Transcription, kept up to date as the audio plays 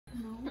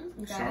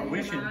Start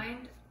wishing.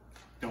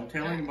 Don't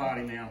tell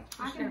anybody now.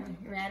 You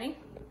ready?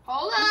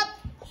 Hold up.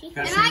 And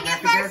Gotta I sing get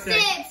happy first birthday.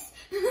 dibs.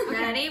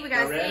 Ready? We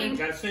gotta Ready? sing.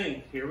 Gotta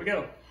sing. Here we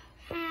go.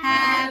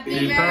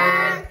 Happy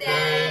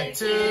birthday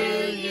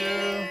to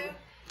you.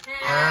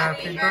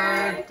 Happy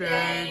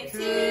birthday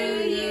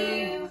to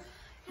you.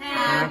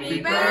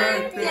 Happy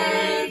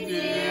birthday,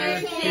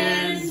 dear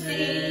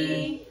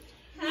Mackenzie.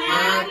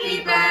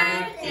 Happy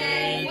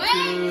birthday to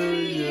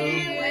you.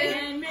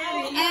 And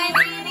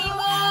many more.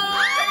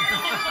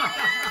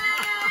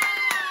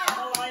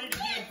 I'll light it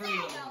again for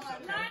you.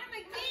 Light him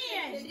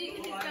again. He's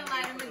gonna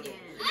light him again.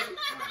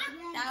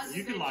 That was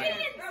You can light it.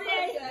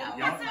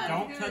 Y'all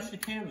don't touch the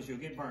candles. You'll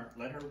get burnt.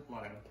 Let her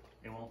light them.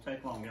 It won't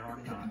take long. You're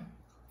already hot.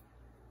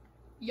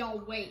 Y'all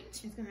wait.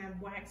 She's gonna have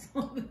wax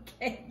on the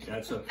cake.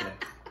 That's okay.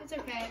 It's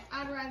okay.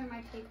 I'd rather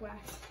my cake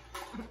wax.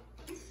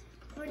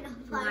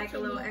 Like a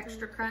little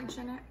extra crunch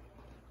in it.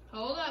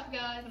 Hold up,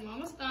 guys. I'm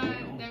almost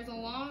done. There's a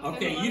long.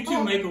 Okay, you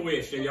two make a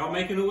wish. Are y'all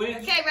making a wish?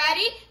 Okay,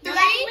 ready? No,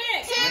 3,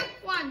 2,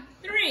 1.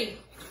 3.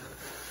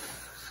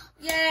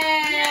 Yay!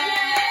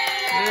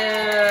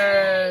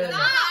 Yay!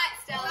 Stop,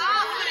 Stella.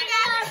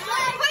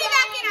 Put it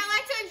back in. I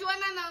like to enjoy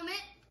my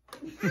moment.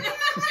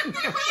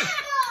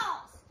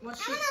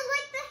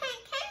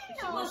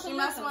 Well, she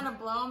must want to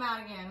blow them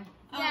out again.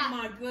 Yeah. Oh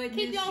my goodness.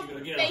 Keep your You're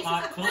gonna get a faces.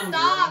 hot cone,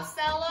 Stop, girl.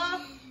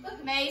 Stella.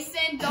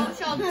 Mason, don't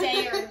y'all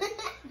dare.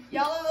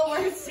 Y'all are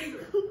the worst.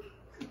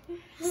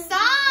 Stop!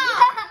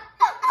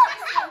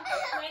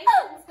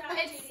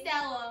 It's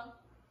Stella.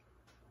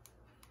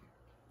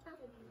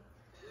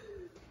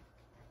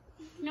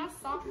 No,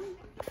 stop.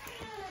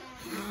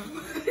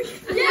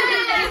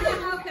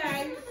 Yeah.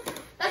 Okay.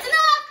 That's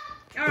enough.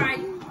 All right.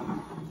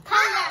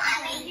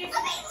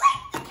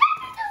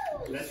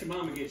 Let your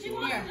mama get you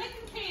one. Here.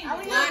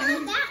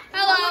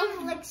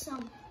 Hello.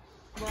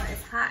 Well,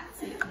 it's hot.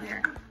 See,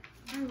 here.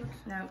 No,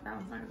 that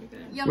one's not gonna be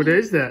good. What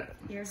is that?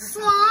 Here's the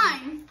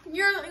Slime.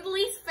 Your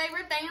least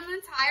favorite thing in the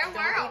entire Don't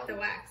world. eat the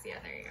wax. Yeah,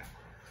 there you go.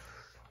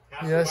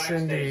 How's the Yes, wax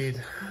indeed.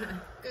 taste?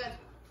 Good.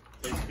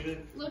 Tastes good.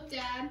 Look,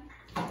 Dad.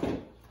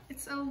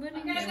 It's a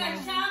living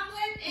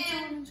Chocolate. It's a